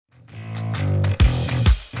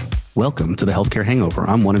Welcome to the Healthcare Hangover.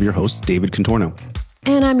 I'm one of your hosts, David Contorno.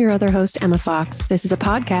 And I'm your other host, Emma Fox. This is a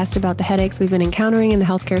podcast about the headaches we've been encountering in the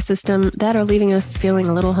healthcare system that are leaving us feeling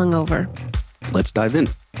a little hungover. Let's dive in.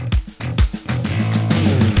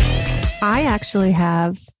 I actually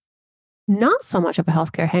have not so much of a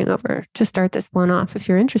healthcare hangover to start this one off, if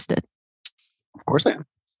you're interested. Of course I am.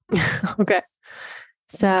 Okay.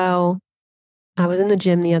 So I was in the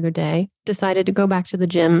gym the other day, decided to go back to the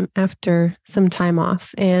gym after some time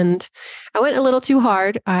off. And I went a little too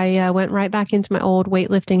hard. I went right back into my old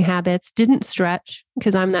weightlifting habits, didn't stretch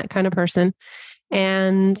because I'm that kind of person.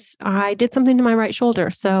 And I did something to my right shoulder.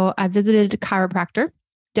 So I visited a chiropractor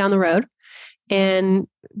down the road. And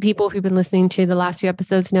people who've been listening to the last few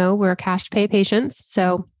episodes know we're cash pay patients.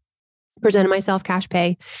 So presented myself cash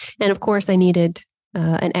pay. And of course, I needed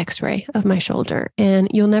an x-ray of my shoulder. And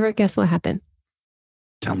you'll never guess what happened.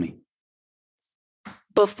 Tell me.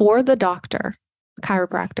 Before the doctor, the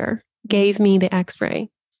chiropractor, gave me the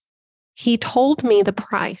x-ray, he told me the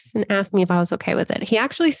price and asked me if I was okay with it. He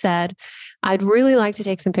actually said, I'd really like to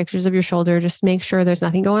take some pictures of your shoulder, just make sure there's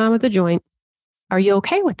nothing going on with the joint. Are you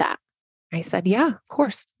okay with that? I said, yeah, of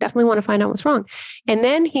course. Definitely want to find out what's wrong. And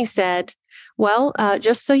then he said, well,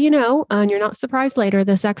 just so you know, and you're not surprised later,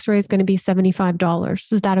 this x-ray is going to be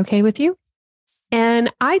 $75. Is that okay with you?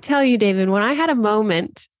 And I tell you, David, when I had a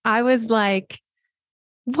moment, I was like,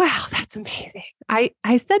 wow, that's amazing.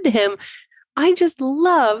 I said to him, I just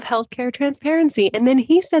love healthcare transparency. And then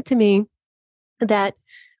he said to me that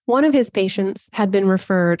one of his patients had been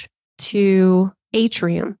referred to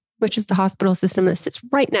Atrium, which is the hospital system that sits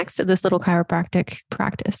right next to this little chiropractic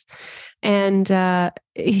practice. And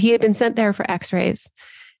he had been sent there for x-rays.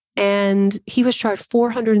 And he was charged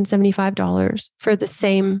 $475 for the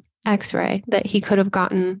same x-ray that he could have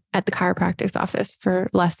gotten at the chiropractic's office for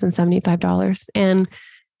less than $75. And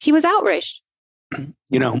he was outraged.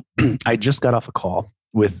 You know, I just got off a call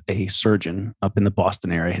with a surgeon up in the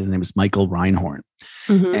Boston area. His name is Michael Reinhorn.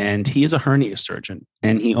 Mm-hmm. And he is a hernia surgeon.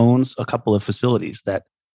 And he owns a couple of facilities that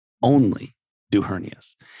only do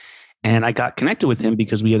hernias. And I got connected with him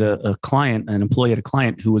because we had a client, an employee at a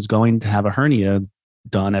client who was going to have a hernia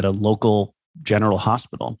done at a local general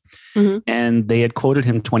hospital. Mm-hmm. And they had quoted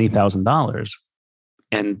him $20,000.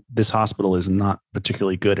 And this hospital is not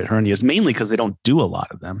particularly good at hernias, mainly because they don't do a lot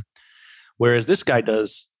of them. Whereas this guy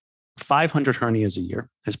does 500 hernias a year.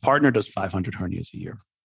 His partner does 500 hernias a year.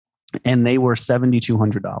 And they were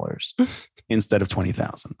 $7,200 instead of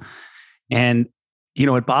 $20,000. And, you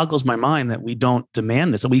know, it boggles my mind that we don't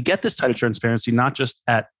demand this. And we get this type of transparency, not just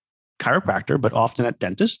at chiropractor, but often at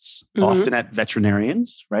dentists, mm-hmm. often at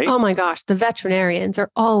veterinarians, right? Oh my gosh. The veterinarians are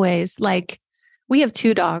always like, we have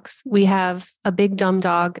two dogs. We have a big dumb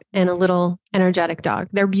dog and a little energetic dog.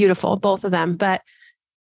 They're beautiful, both of them. But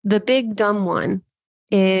the big dumb one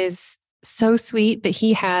is so sweet, but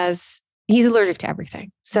he's allergic to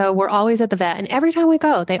everything. So we're always at the vet. And every time we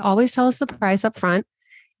go, they always tell us the price up front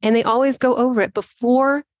and they always go over it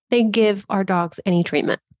before they give our dogs any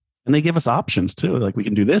treatment. And they give us options too. Like we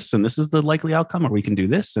can do this and this is the likely outcome, or we can do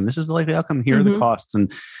this and this is the likely outcome. Here mm-hmm. are the costs.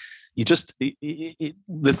 And you just, the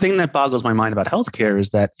thing that boggles my mind about healthcare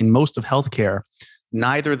is that in most of healthcare,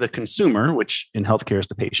 neither the consumer, which in healthcare is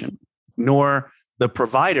the patient, nor the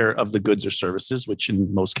provider of the goods or services, which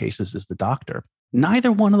in most cases is the doctor,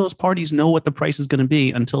 neither one of those parties know what the price is going to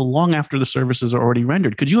be until long after the services are already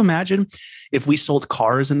rendered. Could you imagine if we sold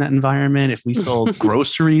cars in that environment, if we sold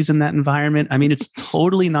groceries in that environment? I mean, it's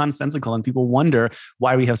totally nonsensical. And people wonder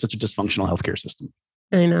why we have such a dysfunctional healthcare system.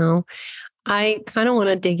 I know. I kind of want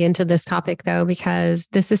to dig into this topic though, because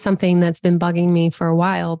this is something that's been bugging me for a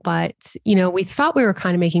while. But, you know, we thought we were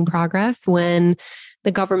kind of making progress when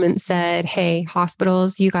the government said, hey,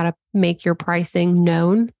 hospitals, you got to make your pricing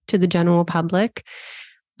known to the general public.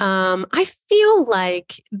 I feel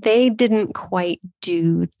like they didn't quite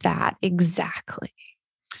do that exactly.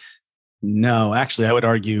 No, actually, I would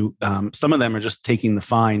argue some of them are just taking the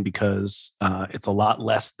fine because it's a lot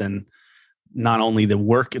less than not only the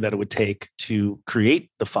work that it would take to create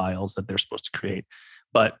the files that they're supposed to create,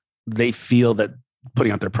 but they feel that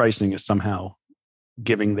putting out their pricing is somehow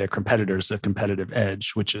giving their competitors a competitive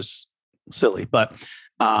edge, which is silly. But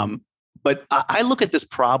I look at this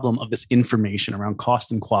problem of this information around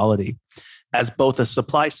cost and quality as both a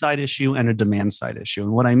supply side issue and a demand side issue.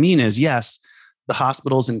 And what I mean is, yes, the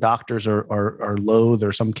hospitals and doctors are loath,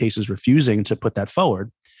 or some cases refusing to put that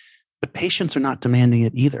forward, but patients are not demanding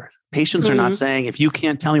it either. Patients are not saying, if you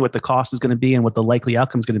can't tell me what the cost is going to be and what the likely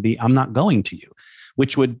outcome is going to be, I'm not going to you,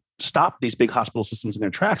 which would stop these big hospital systems in their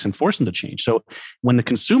tracks and force them to change. So when the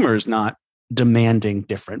consumer is not demanding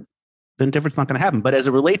different, then different's not going to happen. But as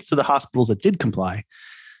it relates to the hospitals that did comply,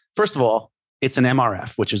 First of all, it's an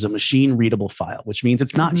MRF, which is a machine readable file, which means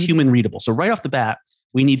it's not human readable. So right off the bat,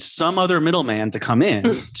 we need some other middleman to come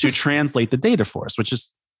in to translate the data for us, which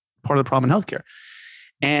is part of the problem in healthcare.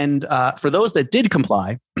 And for those that did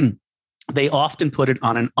comply, they often put it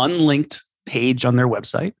on an unlinked page on their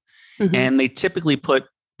website. And they typically put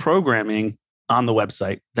programming on the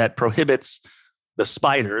website that prohibits the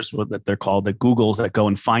spiders, what that they're called, the Googles that go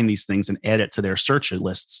and find these things and add it to their search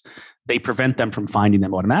lists. They prevent them from finding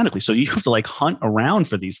them automatically. So you have to like hunt around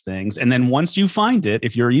for these things. And then once you find it,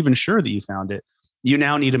 if you're even sure that you found it, you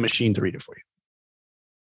now need a machine to read it for you.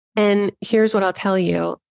 And here's what I'll tell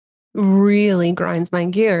you, really grinds my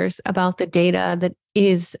gears about the data that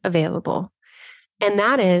is available. And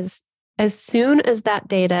that is, as soon as that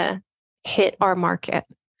data hit our market,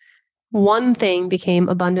 one thing became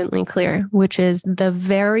abundantly clear, which is the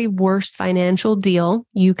very worst financial deal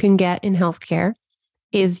you can get in healthcare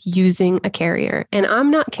is using a carrier. And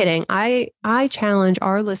I'm not kidding. I challenge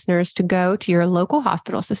our listeners to go to your local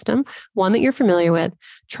hospital system, one that you're familiar with,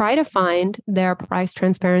 try to find their price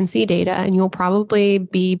transparency data, and you'll probably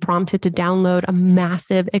be prompted to download a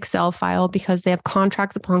massive Excel file because they have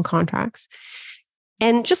contracts upon contracts.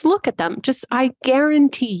 And just look at them. I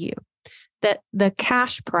guarantee you that the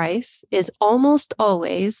cash price is almost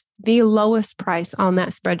always the lowest price on that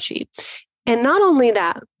spreadsheet. And not only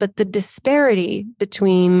that, but the disparity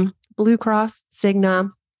between Blue Cross, Cigna,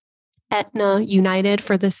 Aetna, United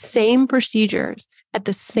for the same procedures at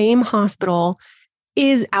the same hospital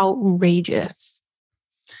is outrageous.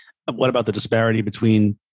 What about the disparity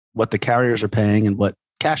between what the carriers are paying and what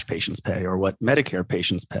cash patients pay or what Medicare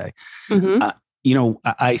patients pay?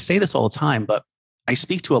 I say this all the time, but I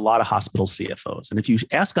speak to a lot of hospital CFOs. And if you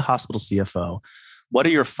ask a hospital CFO, what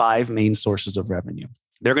are your 5 main sources of revenue?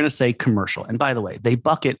 They're going to say commercial. And by the way, they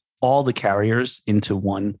bucket all the carriers into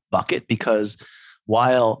one bucket because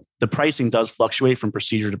while the pricing does fluctuate from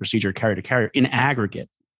procedure to procedure, carrier to carrier, in aggregate,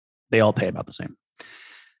 they all pay about the same.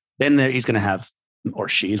 Then he's going to have, or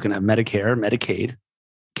she's going to have Medicare, Medicaid,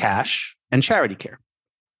 cash, and charity care.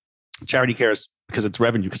 Charity care is because it's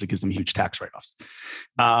revenue because it gives them huge tax write-offs.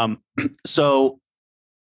 So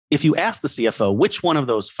if you ask the CFO, which one of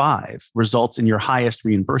those 5 results in your highest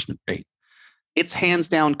reimbursement rate? It's hands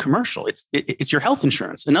down commercial. It's your health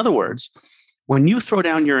insurance. In other words, when you throw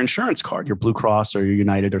down your insurance card, your Blue Cross or your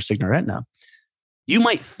United or Cigna or Aetna, you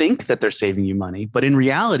might think that they're saving you money, but in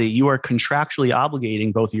reality, you are contractually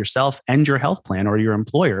obligating both yourself and your health plan or your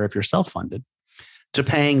employer, if you're self-funded, to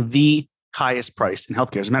paying the highest price in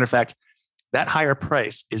healthcare. As a matter of fact, that higher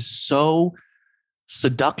price is so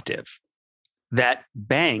seductive that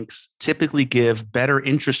banks typically give better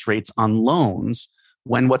interest rates on loans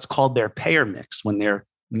when what's called their payer mix, when their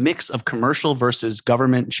mix of commercial versus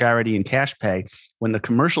government, charity, and cash pay, when the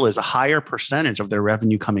commercial is a higher percentage of their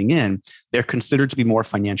revenue coming in, they're considered to be more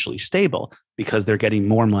financially stable because they're getting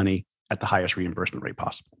more money at the highest reimbursement rate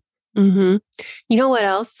possible. You know what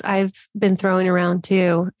else I've been throwing around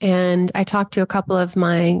too? And I talked to a couple of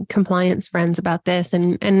my compliance friends about this,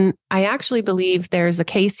 and I actually believe there's a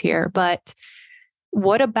case here, but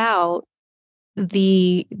what about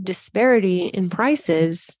the disparity in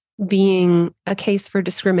prices being a case for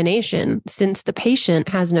discrimination since the patient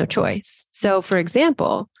has no choice? So for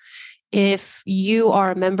example, if you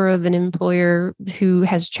are a member of an employer who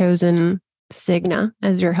has chosen Cigna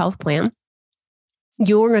as your health plan,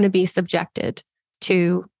 you're going to be subjected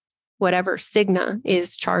to whatever Cigna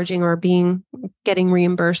is charging or getting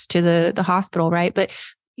reimbursed to the hospital, right? But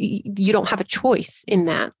you don't have a choice in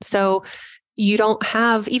that. So you don't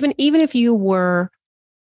have, even if you were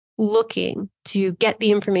looking to get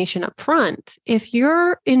the information up front, if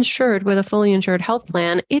you're insured with a fully insured health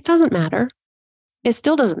plan, it doesn't matter. It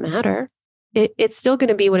still doesn't matter. It's still going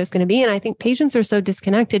to be what it's going to be. And I think patients are so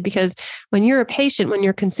disconnected because when you're a patient, when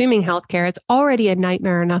you're consuming healthcare, it's already a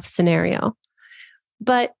nightmare enough scenario.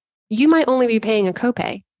 But you might only be paying a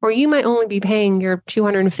copay, or you might only be paying your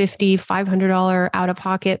 $250, $500 out of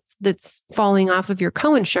pocket that's falling off of your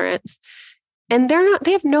coinsurance. And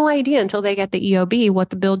they have no idea until they get the EOB what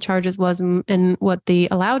the billed charges was and what the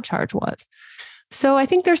allowed charge was. So I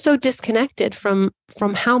think they're so disconnected from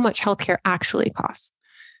how much healthcare actually costs.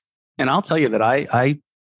 And I'll tell you that I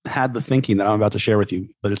had the thinking that I'm about to share with you,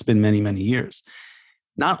 but it's been many, many years.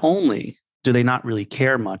 Not only do they not really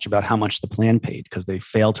care much about how much the plan paid, because they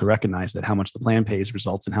fail to recognize that how much the plan pays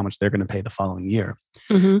results in how much they're going to pay the following year.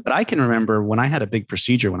 But I can remember when I had a big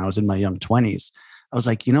procedure when I was in my young 20s, I was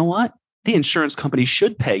like, you know what? The insurance company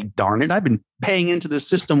should pay, darn it. I've been paying into the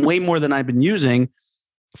system way more than I've been using.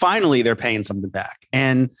 Finally, they're paying something back.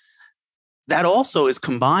 And that also is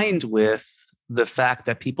combined with the fact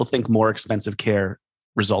that people think more expensive care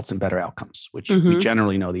results in better outcomes, which we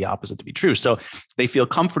generally know the opposite to be true. So they feel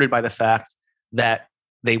comforted by the fact that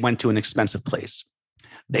they went to an expensive place.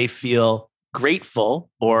 They feel grateful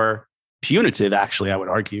or punitive, actually, I would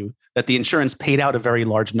argue, that the insurance paid out a very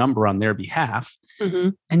large number on their behalf.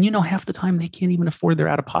 And, half the time they can't even afford their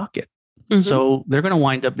out-of-pocket. So they're going to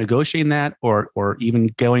wind up negotiating that or even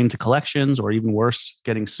going to collections or even worse,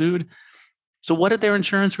 getting sued. So what did their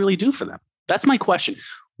insurance really do for them? That's my question.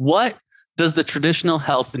 What does the traditional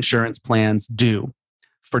health insurance plans do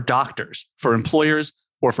for doctors, for employers,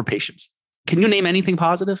 or for patients? Can you name anything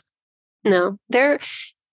positive? No,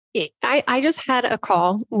 I just had a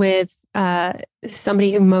call with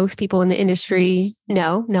somebody who most people in the industry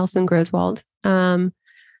know, Nelson Groswald.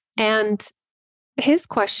 And his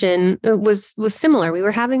question was similar. We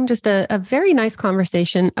were having just a very nice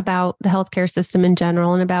conversation about the healthcare system in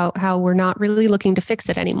general and about how we're not really looking to fix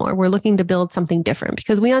it anymore. We're looking to build something different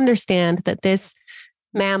because we understand that this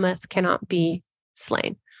mammoth cannot be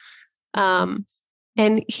slain. And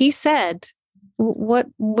he said, what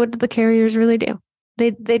do the carriers really do?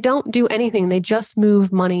 They don't do anything. They just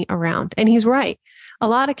move money around. And he's right. A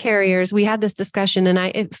lot of carriers, we had this discussion,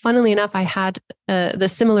 and funnily enough, I had the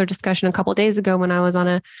similar discussion a couple of days ago when I was on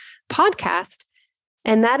a podcast.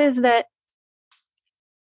 And that is that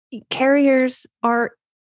carriers are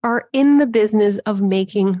in the business of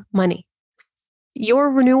making money. Your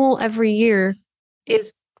renewal every year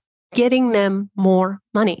is getting them more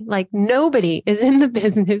money. Like nobody is in the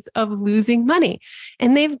business of losing money.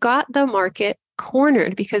 And they've got the market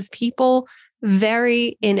cornered because people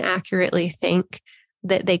very inaccurately think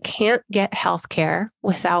that they can't get healthcare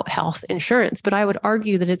without health insurance. But I would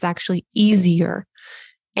argue that it's actually easier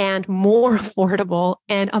and more affordable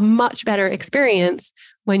and a much better experience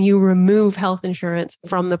when you remove health insurance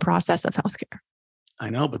from the process of healthcare. I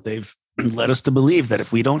know, but they've led us to believe that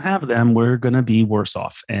if we don't have them, we're going to be worse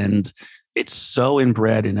off. And it's so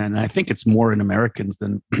inbred, and I think it's more in Americans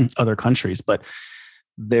than other countries. But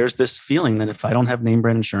there's this feeling that if I don't have name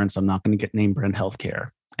brand insurance, I'm not going to get name brand healthcare.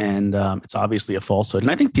 And it's obviously a falsehood.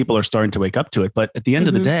 And I think people are starting to wake up to it. But at the end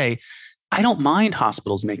of the day, I don't mind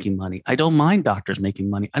hospitals making money. I don't mind doctors making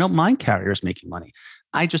money. I don't mind carriers making money.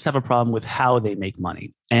 I just have a problem with how they make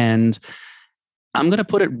money. And I'm going to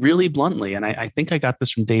put it really bluntly. And I think I got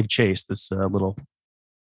this from Dave Chase, this little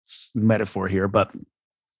metaphor here. But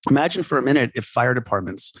imagine for a minute if fire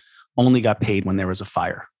departments only got paid when there was a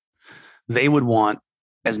fire. They would want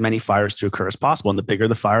as many fires to occur as possible. And the bigger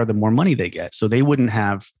the fire, the more money they get. So they wouldn't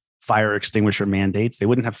have fire extinguisher mandates. They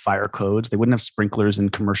wouldn't have fire codes. They wouldn't have sprinklers in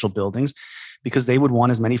commercial buildings because they would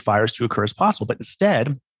want as many fires to occur as possible. But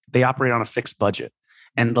instead, they operate on a fixed budget.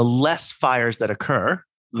 And the less fires that occur,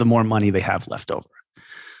 the more money they have left over.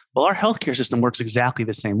 Well, our healthcare system works exactly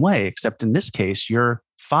the same way, except in this case, your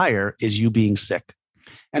fire is you being sick.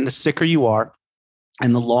 And the sicker you are,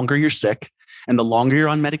 and the longer you're sick, and the longer you're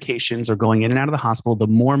on medications or going in and out of the hospital, the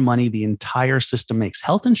more money the entire system makes,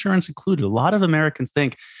 health insurance included. A lot of Americans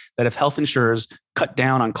think that if health insurers cut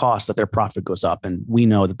down on costs, that their profit goes up. And we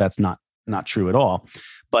know that that's not true at all.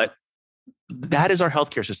 But that is our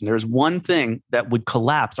healthcare system. There's one thing that would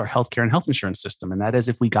collapse our healthcare and health insurance system. And that is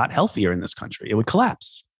if we got healthier in this country, it would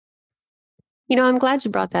collapse. I'm glad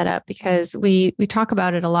you brought that up because we talk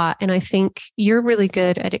about it a lot. And I think you're really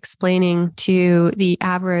good at explaining to the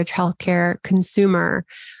average healthcare consumer,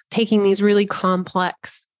 taking these really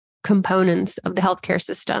complex components of the healthcare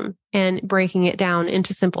system and breaking it down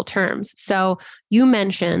into simple terms. So you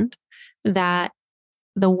mentioned that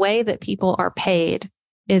the way that people are paid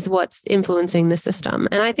is what's influencing the system.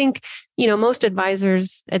 And I think, most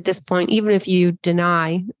advisors at this point, even if you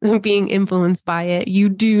deny being influenced by it, you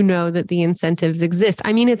do know that the incentives exist.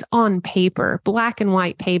 I mean, it's on paper, black and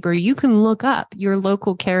white paper. You can look up your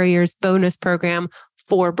local carrier's bonus program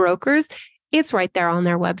for brokers. It's right there on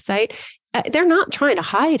their website. They're not trying to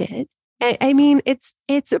hide it. I mean,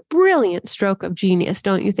 it's a brilliant stroke of genius,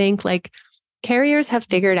 don't you think? Like carriers have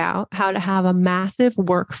figured out how to have a massive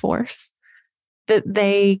workforce that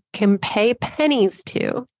they can pay pennies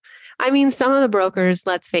to. I mean, some of the brokers,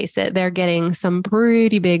 let's face it, they're getting some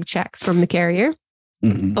pretty big checks from the carrier.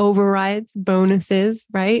 Overrides, bonuses,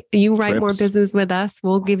 right? You write more business with us,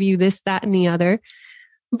 we'll give you this, that, and the other.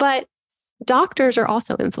 But doctors are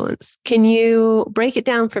also influenced. Can you break it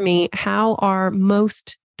down for me? How are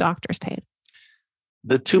most doctors paid?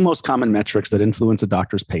 The two most common metrics that influence a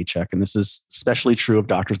doctor's paycheck, and this is especially true of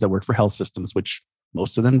doctors that work for health systems, which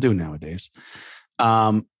most of them do nowadays.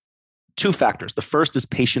 Two factors. The first is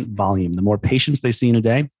patient volume. The more patients they see in a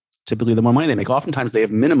day, typically the more money they make. Oftentimes they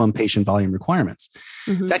have minimum patient volume requirements.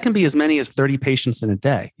 That can be as many as 30 patients in a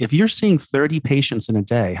day. If you're seeing 30 patients in a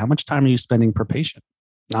day, how much time are you spending per patient?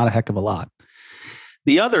 Not a heck of a lot.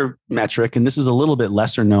 The other metric, and this is a little bit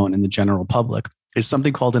lesser known in the general public, is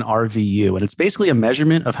something called an RVU. And it's basically a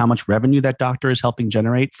measurement of how much revenue that doctor is helping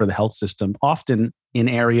generate for the health system, often in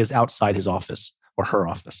areas outside his office or her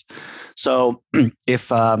office. So if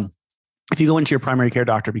you go into your primary care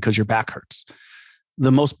doctor because your back hurts,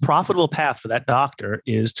 the most profitable path for that doctor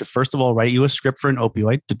is to, first of all, write you a script for an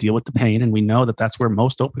opioid to deal with the pain. And we know that that's where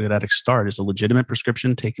most opioid addicts start, is a legitimate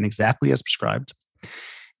prescription taken exactly as prescribed.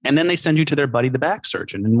 And then they send you to their buddy, the back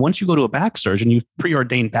surgeon. And once you go to a back surgeon, you've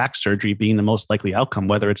preordained back surgery being the most likely outcome.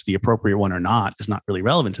 Whether it's the appropriate one or not is not really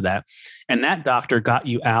relevant to that. And that doctor got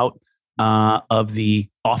you out of the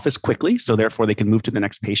office quickly, so therefore they can move to the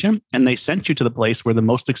next patient. And they sent you to the place where the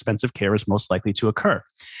most expensive care is most likely to occur.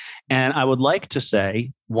 And I would like to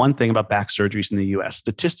say one thing about back surgeries in the US.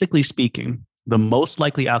 Statistically speaking, the most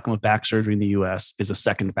likely outcome of back surgery in the US is a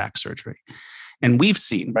second back surgery. And we've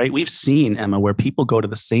seen, right? We've seen, Emma, where people go to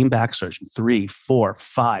the same back surgeon 3, 4,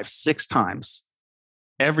 5, 6 times.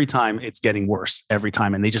 Every time it's getting worse every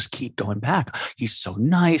time. And they just keep going back. He's so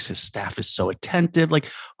nice. His staff is so attentive. Like,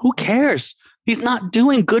 who cares? He's not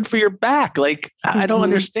doing good for your back. Like, I don't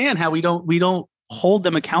understand how we don't hold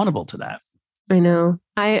them accountable to that. I know.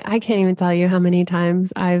 I can't even tell you how many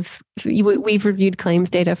times we've reviewed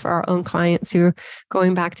claims data for our own clients who are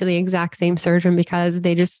going back to the exact same surgeon because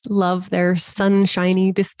they just love their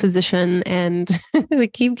sunshiny disposition and they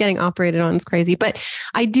keep getting operated on. It's crazy. But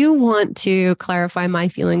I do want to clarify my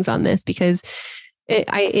feelings on this because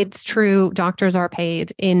it's true. Doctors are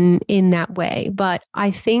paid in that way. But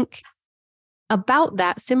I think about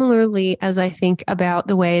that similarly as I think about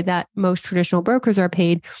the way that most traditional brokers are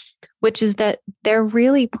paid, which is that they're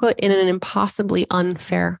really put in an impossibly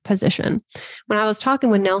unfair position. When I was talking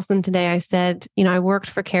with Nelson today, I said, I worked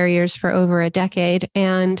for carriers for over a decade,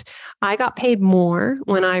 and I got paid more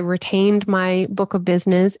when I retained my book of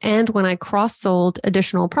business and when I cross-sold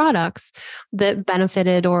additional products that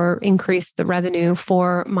benefited or increased the revenue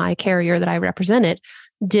for my carrier that I represented.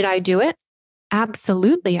 Did I do it?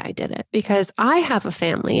 Absolutely, I did it because I have a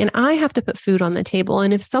family and I have to put food on the table.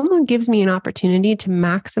 And if someone gives me an opportunity to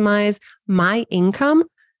maximize my income,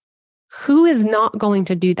 who is not going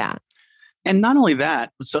to do that? And not only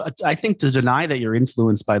that, so I think to deny that you're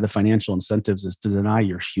influenced by the financial incentives is to deny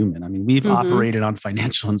you're human. I mean, we've operated on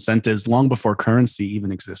financial incentives long before currency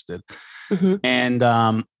even existed. And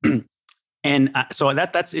so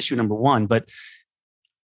that's issue number one. But,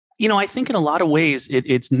 I think in a lot of ways,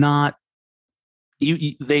 it's not,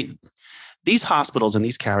 these hospitals and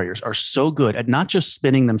these carriers are so good at not just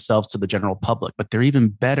spinning themselves to the general public, but they're even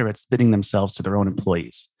better at spinning themselves to their own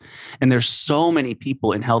employees. And there's so many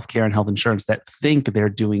people in healthcare and health insurance that think they're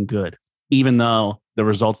doing good, even though the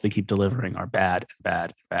results they keep delivering are bad and bad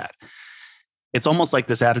and bad. It's almost like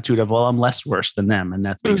this attitude of, well, I'm less worse than them, and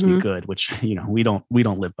that makes me good, which we don't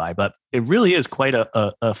live by. But it really is quite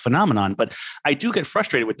a phenomenon. But I do get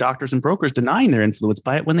frustrated with doctors and brokers denying their influence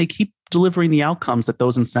by it when they keep delivering the outcomes that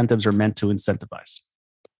those incentives are meant to incentivize.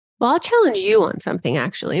 Well, I'll challenge you on something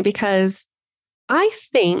actually, because I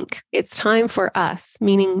think it's time for us,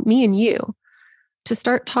 meaning me and you, to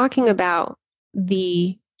start talking about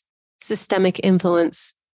the systemic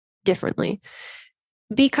influence differently.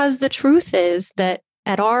 Because the truth is that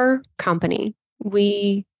at our company,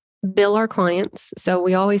 we bill our clients. So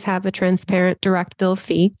we always have a transparent direct bill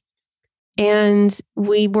fee. And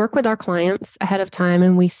we work with our clients ahead of time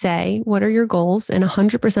and we say, what are your goals? And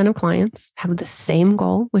 100% of clients have the same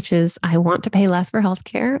goal, which is, I want to pay less for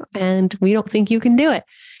healthcare and we don't think you can do it.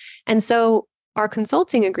 And so our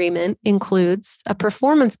consulting agreement includes a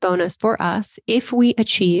performance bonus for us if we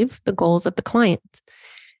achieve the goals of the client.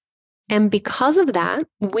 And because of that,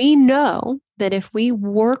 we know that if we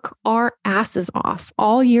work our asses off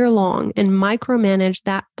all year long and micromanage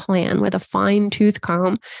that plan with a fine-tooth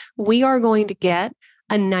comb, we are going to get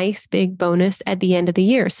a nice big bonus at the end of the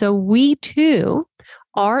year. So we too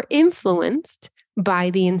are influenced by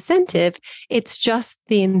the incentive. It's just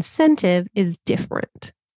the incentive is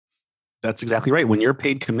different. That's exactly right. When you're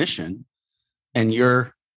paid commission and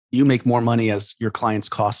you make more money as your clients'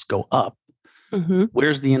 costs go up,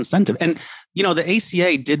 where's the incentive? And, the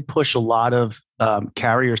ACA did push a lot of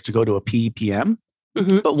carriers to go to a PEPM.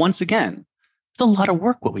 But once again, it's a lot of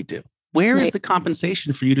work what we do. Where is the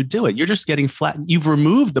compensation for you to do it? You're just getting flat. You've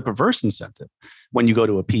removed the perverse incentive when you go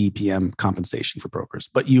to a PEPM compensation for brokers,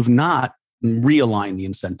 but you've not realigned the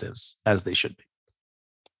incentives as they should be.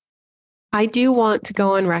 I do want to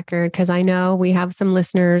go on record because I know we have some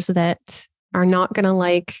listeners that are not going to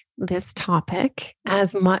like this topic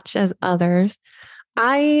as much as others.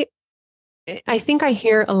 I think I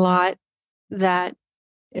hear a lot that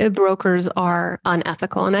brokers are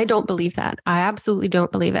unethical. And I don't believe that. I absolutely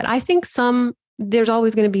don't believe it. I think there's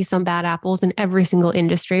always going to be some bad apples in every single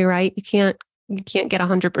industry, right? You can't get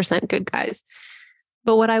 100% good guys.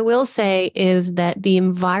 But what I will say is that the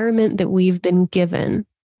environment that we've been given,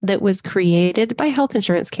 that was created by health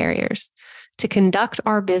insurance carriers to conduct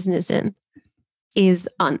our business in, is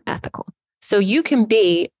unethical. So you can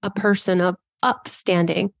be a person of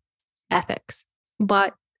upstanding ethics,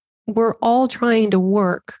 but we're all trying to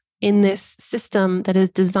work in this system that is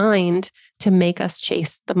designed to make us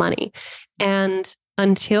chase the money. And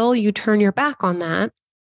until you turn your back on that,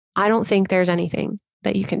 I don't think there's anything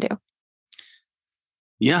that you can do.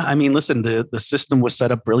 Yeah, I mean, listen, the system was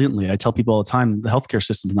set up brilliantly. I tell people all the time, the healthcare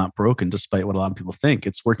system is not broken, despite what a lot of people think.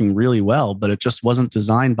 It's working really well, but it just wasn't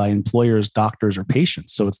designed by employers, doctors, or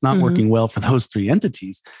patients. So it's not working well for those three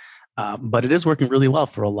entities. But it is working really well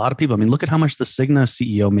for a lot of people. I mean, look at how much the Cigna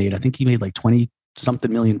CEO made. I think he made like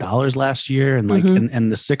 $20-something million last year. And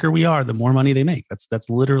and the sicker we are, the more money they make.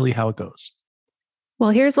 That's literally how it goes.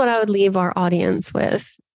 Well, here's what I would leave our audience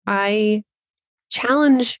with. I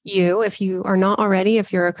challenge you, if you are not already,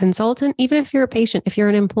 if you're a consultant, even if you're a patient, if you're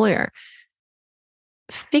an employer,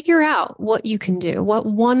 figure out what you can do. What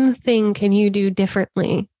one thing can you do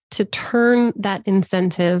differently to turn that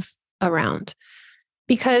incentive around?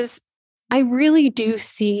 Because I really do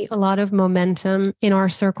see a lot of momentum in our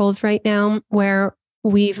circles right now where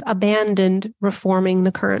we've abandoned reforming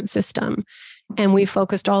the current system. And we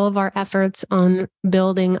focused all of our efforts on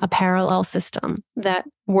building a parallel system that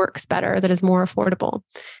works better, that is more affordable.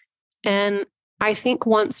 And I think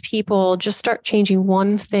once people just start changing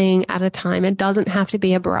one thing at a time, it doesn't have to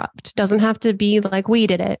be abrupt. It doesn't have to be like we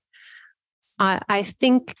did it. I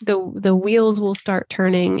think the wheels will start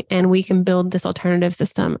turning and we can build this alternative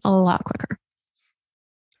system a lot quicker.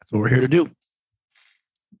 That's what we're here to do.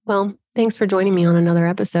 Well, thanks for joining me on another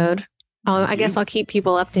episode. I guess I'll keep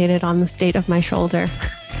people updated on the state of my shoulder.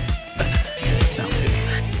 Sounds good.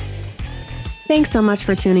 Thanks so much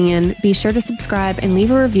for tuning in. Be sure to subscribe and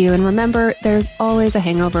leave a review. And remember, there's always a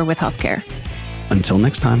hangover with healthcare. Until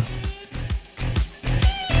next time.